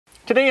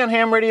Today on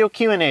Ham Radio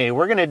Q&A,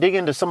 we're going to dig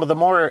into some of the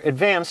more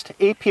advanced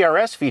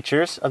APRS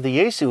features of the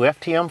Yaesu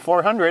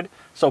FTM-400,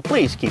 so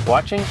please keep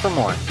watching for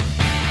more.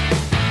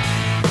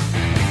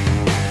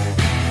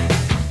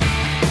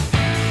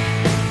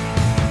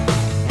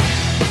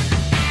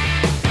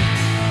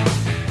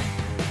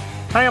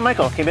 Hi, I'm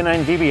Michael,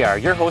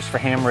 KB9VBR, your host for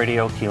Ham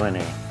Radio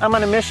Q&A. I'm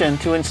on a mission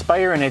to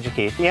inspire and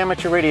educate the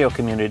amateur radio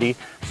community,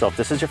 so if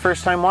this is your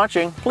first time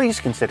watching,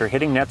 please consider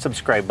hitting that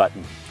subscribe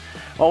button.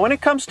 Well, when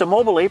it comes to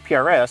mobile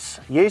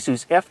APRS,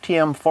 Yaesu's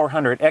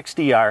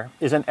FTM-400XDR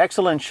is an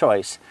excellent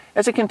choice,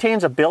 as it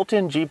contains a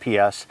built-in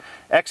GPS,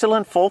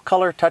 excellent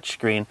full-color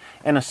touchscreen,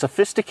 and a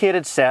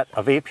sophisticated set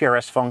of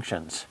APRS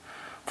functions.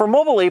 For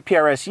mobile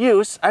APRS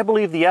use, I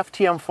believe the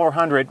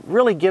FTM-400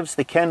 really gives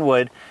the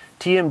Kenwood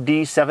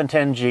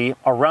TMD710G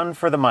a run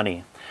for the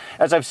money.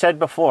 As I've said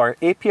before,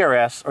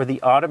 APRS, or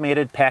the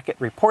Automated Packet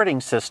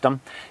Reporting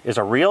System, is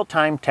a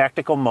real-time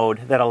tactical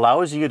mode that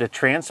allows you to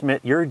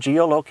transmit your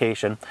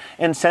geolocation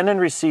and send and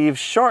receive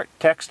short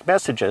text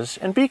messages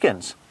and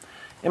beacons.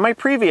 In my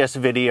previous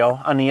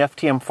video on the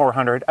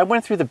FTM-400, I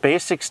went through the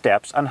basic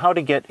steps on how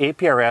to get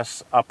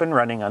APRS up and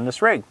running on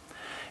this rig.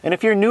 And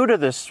if you're new to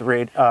this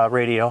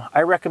radio,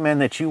 I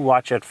recommend that you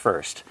watch it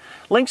first.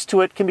 Links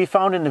to it can be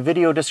found in the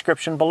video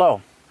description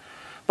below.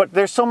 But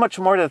there's so much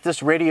more that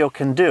this radio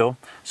can do,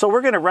 so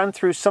we're going to run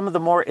through some of the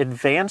more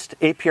advanced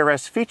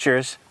APRS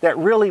features that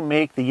really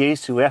make the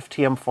Yaesu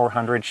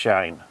FTM-400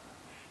 shine.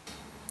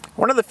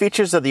 One of the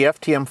features of the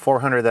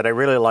FTM-400 that I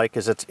really like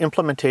is its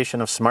implementation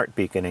of smart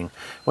beaconing.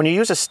 When you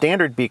use a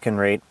standard beacon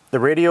rate, the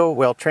radio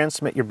will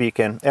transmit your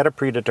beacon at a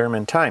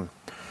predetermined time.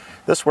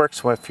 This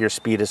works if your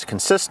speed is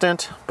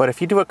consistent, but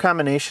if you do a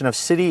combination of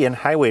city and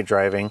highway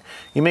driving,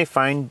 you may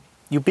find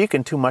you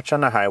beacon too much on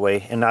the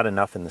highway and not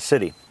enough in the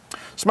city.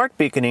 Smart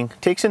beaconing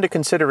takes into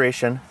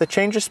consideration the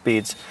change of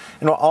speeds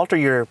and will alter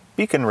your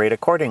beacon rate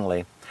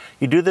accordingly.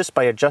 You do this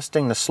by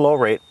adjusting the slow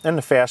rate and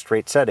the fast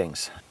rate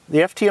settings. The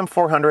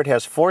FTM-400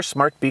 has 4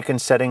 smart beacon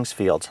settings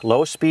fields: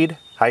 low speed,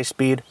 high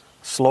speed,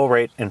 slow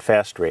rate, and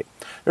fast rate.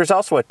 There's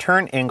also a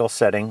turn angle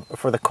setting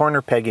for the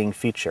corner pegging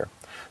feature.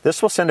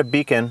 This will send a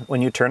beacon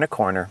when you turn a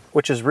corner,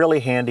 which is really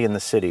handy in the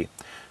city.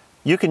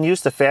 You can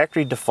use the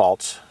factory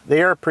defaults.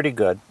 They are pretty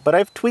good, but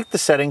I've tweaked the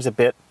settings a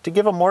bit to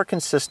give a more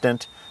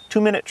consistent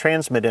 2-minute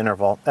transmit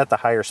interval at the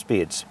higher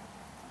speeds.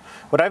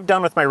 What I've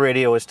done with my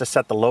radio is to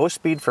set the low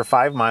speed for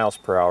 5 miles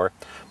per hour,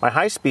 my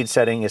high speed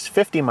setting is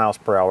 50 miles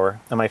per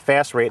hour, and my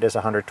fast rate is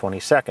 120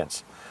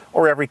 seconds,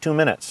 or every 2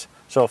 minutes.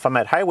 So if I'm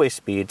at highway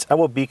speeds, I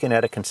will beacon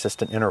at a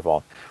consistent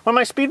interval. When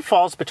my speed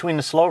falls between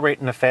the slow rate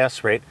and the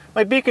fast rate,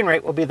 my beacon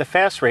rate will be the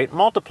fast rate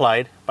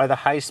multiplied by the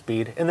high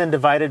speed and then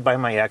divided by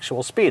my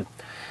actual speed.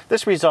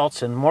 This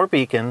results in more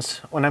beacons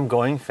when I'm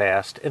going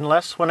fast and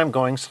less when I'm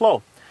going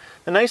slow.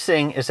 The nice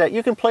thing is that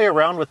you can play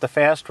around with the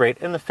fast rate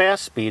and the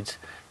fast speeds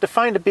to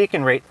find a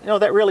beacon rate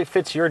that really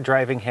fits your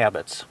driving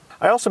habits.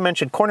 I also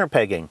mentioned corner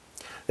pegging.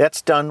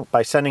 That's done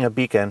by sending a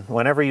beacon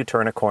whenever you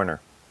turn a corner.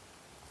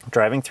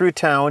 Driving through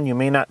town, you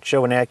may not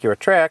show an accurate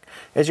track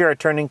as you are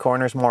turning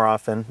corners more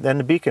often than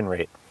the beacon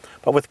rate.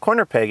 But with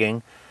corner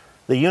pegging,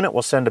 the unit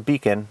will send a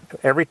beacon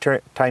every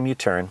time you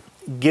turn,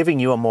 giving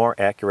you a more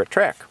accurate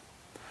track.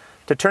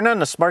 To turn on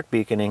the smart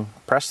beaconing,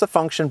 press the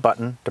function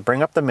button to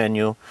bring up the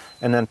menu,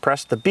 and then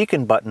press the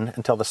beacon button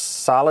until the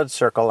solid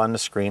circle on the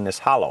screen is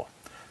hollow.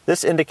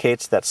 This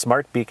indicates that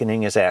smart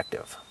beaconing is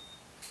active.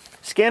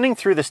 Scanning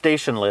through the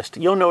station list,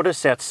 you'll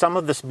notice that some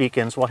of the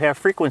beacons will have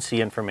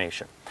frequency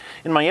information.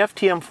 In my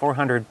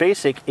FTM-400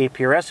 basic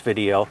APRS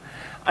video,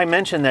 I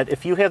mentioned that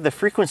if you have the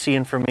frequency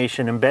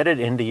information embedded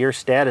into your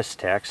status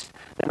text,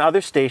 then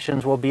other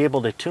stations will be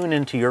able to tune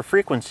into your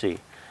frequency.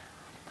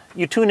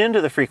 You tune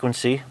into the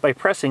frequency by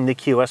pressing the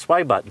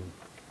QSY button.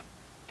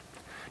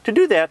 To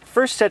do that,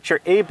 first set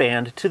your A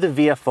band to the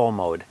VFO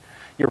mode.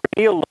 Your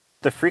radio loads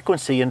the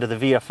frequency into the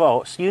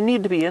VFO, so you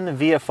need to be in the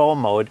VFO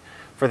mode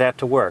for that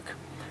to work.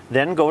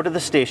 Then go to the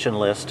station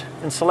list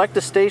and select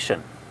a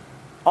station.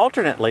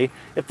 Alternately,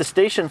 if the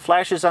station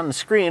flashes on the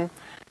screen,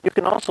 you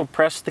can also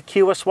press the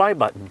QSY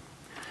button.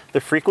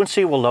 The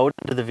frequency will load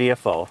into the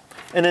VFO,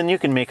 and then you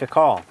can make a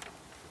call.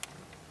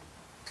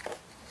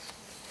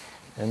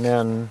 And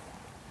then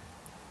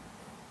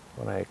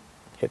when I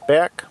hit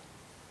back,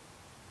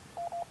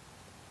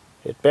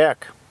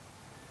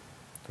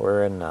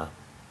 we're in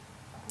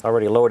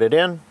already loaded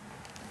in.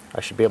 I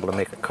should be able to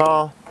make a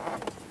call.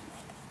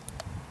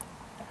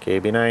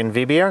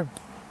 KB9VBR.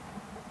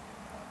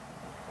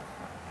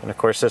 And of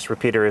course this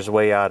repeater is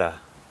way out of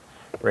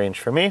range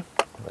for me.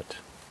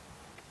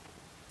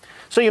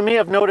 So you may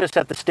have noticed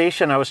that the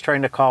station I was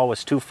trying to call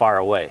was too far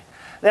away.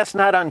 That's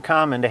not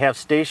uncommon to have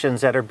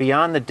stations that are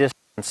beyond the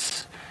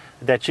distance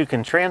that you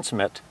can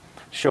transmit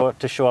show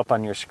up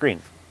on your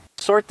screen.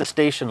 Sort the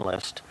station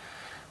list.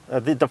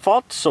 The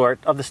default sort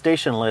of the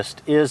station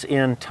list is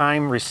in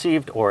time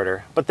received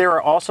order, but there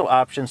are also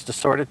options to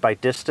sort it by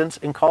distance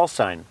and call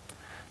sign.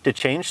 To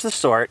change the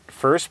sort,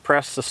 first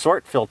press the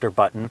sort filter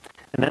button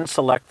and then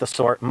select the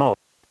sort mode.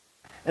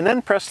 And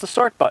then press the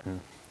sort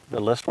button. The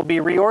list will be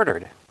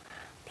reordered.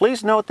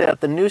 Please note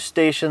that the new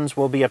stations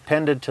will be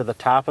appended to the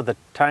top of the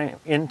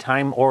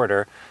in-time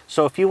order.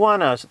 So if you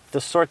want to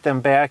sort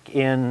them back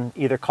in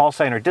either call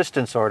sign or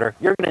distance order,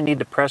 you're going to need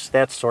to press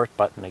that sort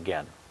button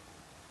again.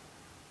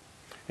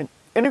 An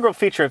integral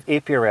feature of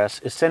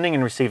APRS is sending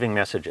and receiving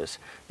messages.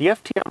 The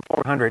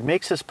FTM-400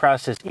 makes this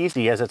process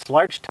easy as its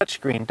large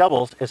touchscreen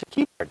doubles as a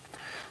keyboard.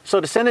 So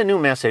to send a new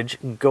message,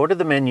 go to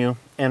the menu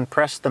and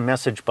press the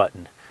message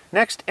button.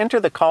 Next, enter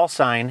the call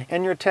sign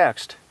and your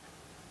text.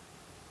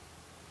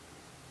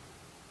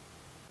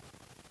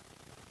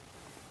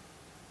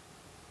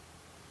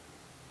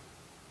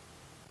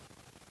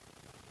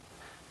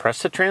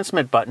 Press the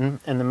transmit button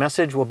and the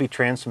message will be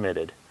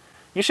transmitted.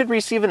 You should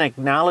receive an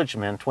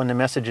acknowledgement when the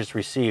message is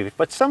received,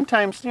 but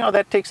sometimes,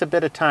 that takes a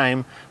bit of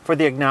time for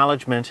the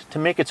acknowledgement to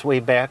make its way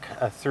back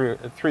through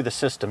the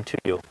system to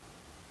you.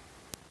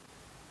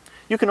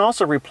 You can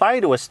also reply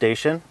to a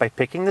station by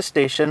picking the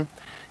station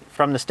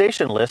from the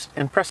station list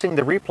and pressing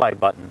the reply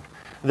button.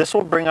 This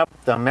will bring up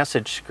the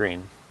message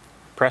screen.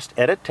 Press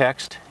Edit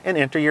Text and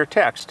enter your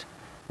text.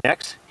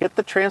 Next, hit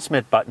the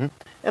transmit button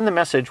and the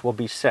message will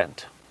be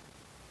sent.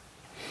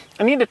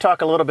 I need to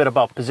talk a little bit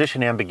about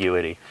position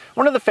ambiguity.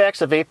 One of the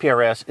facts of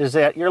APRS is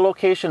that your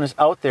location is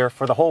out there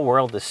for the whole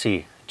world to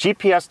see.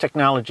 GPS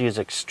technology is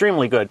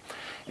extremely good,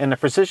 and the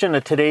precision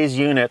of today's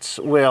units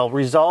will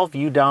resolve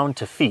you down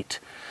to feet.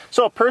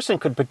 So a person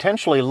could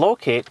potentially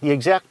locate the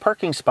exact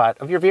parking spot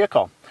of your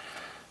vehicle.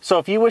 So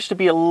if you wish to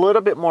be a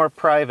little bit more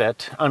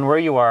private on where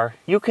you are,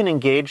 you can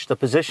engage the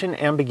position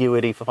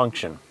ambiguity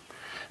function.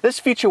 This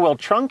feature will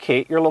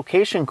truncate your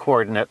location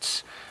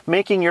coordinates,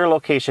 making your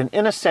location,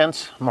 in a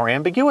sense, more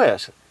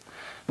ambiguous.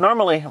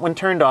 Normally, when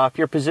turned off,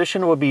 your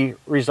position will be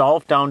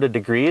resolved down to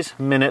degrees,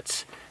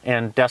 minutes,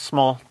 and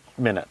decimal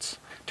minutes.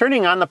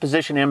 Turning on the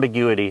position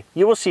ambiguity,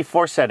 you will see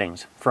 4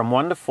 settings, from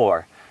 1 to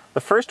 4.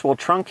 The first will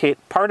truncate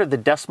part of the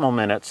decimal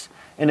minutes,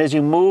 and as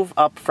you move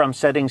up from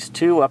settings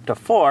 2 up to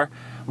 4,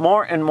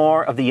 more and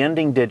more of the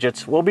ending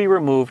digits will be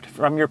removed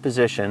from your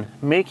position,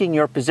 making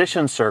your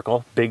position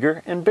circle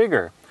bigger and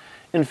bigger.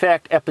 In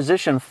fact, at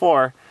position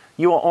 4,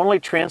 you will only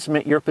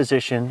transmit your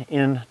position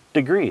in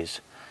degrees,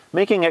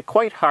 making it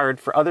quite hard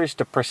for others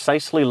to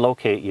precisely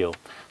locate you.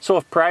 So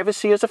if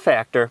privacy is a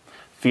factor,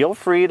 feel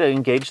free to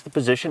engage the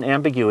position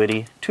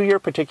ambiguity to your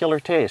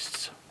particular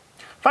tastes.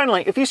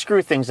 Finally, if you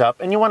screw things up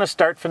and you want to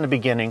start from the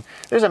beginning,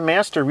 there's a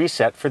master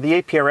reset for the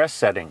APRS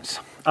settings.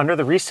 Under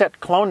the Reset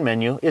Clone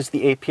menu is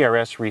the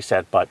APRS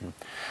Reset button.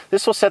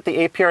 This will set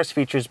the APRS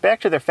features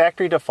back to their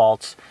factory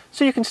defaults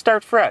so you can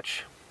start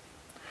fresh.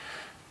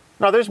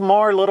 Now there's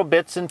more little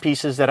bits and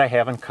pieces that I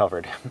haven't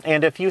covered,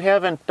 and if you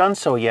haven't done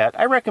so yet,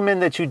 I recommend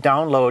that you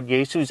download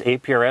Yaesu's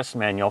APRS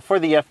manual for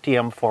the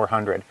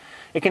FTM-400.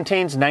 It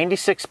contains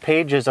 96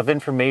 pages of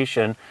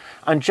information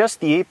on just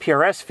the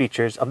APRS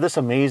features of this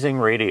amazing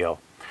radio.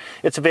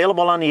 It's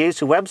available on the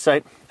Yaesu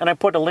website, and I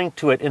put a link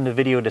to it in the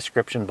video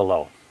description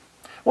below.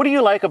 What do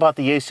you like about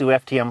the Yaesu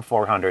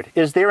FTM-400?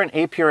 Is there an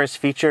APRS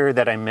feature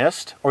that I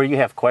missed or you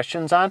have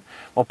questions on?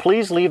 Well,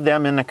 please leave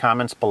them in the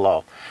comments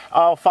below.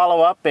 I'll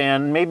follow up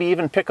and maybe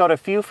even pick out a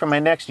few for my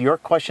next Your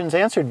Questions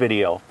Answered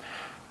video.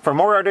 For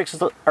more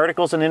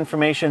articles and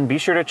information, be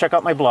sure to check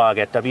out my blog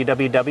at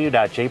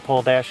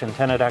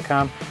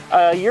www.jpol-antenna.com.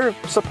 Your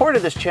support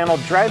of this channel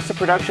drives the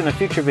production of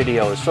future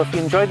videos, so if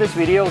you enjoyed this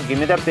video, give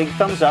me that big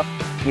thumbs up.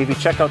 Maybe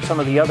check out some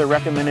of the other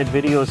recommended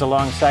videos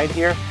alongside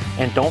here,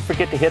 and don't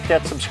forget to hit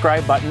that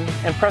subscribe button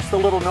and press the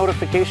little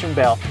notification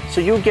bell so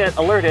you'll get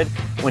alerted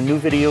when new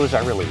videos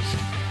are released.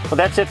 Well,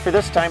 that's it for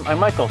this time. I'm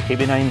Michael,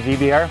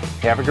 KB9DBR.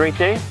 Have a great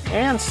day,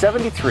 and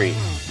 73.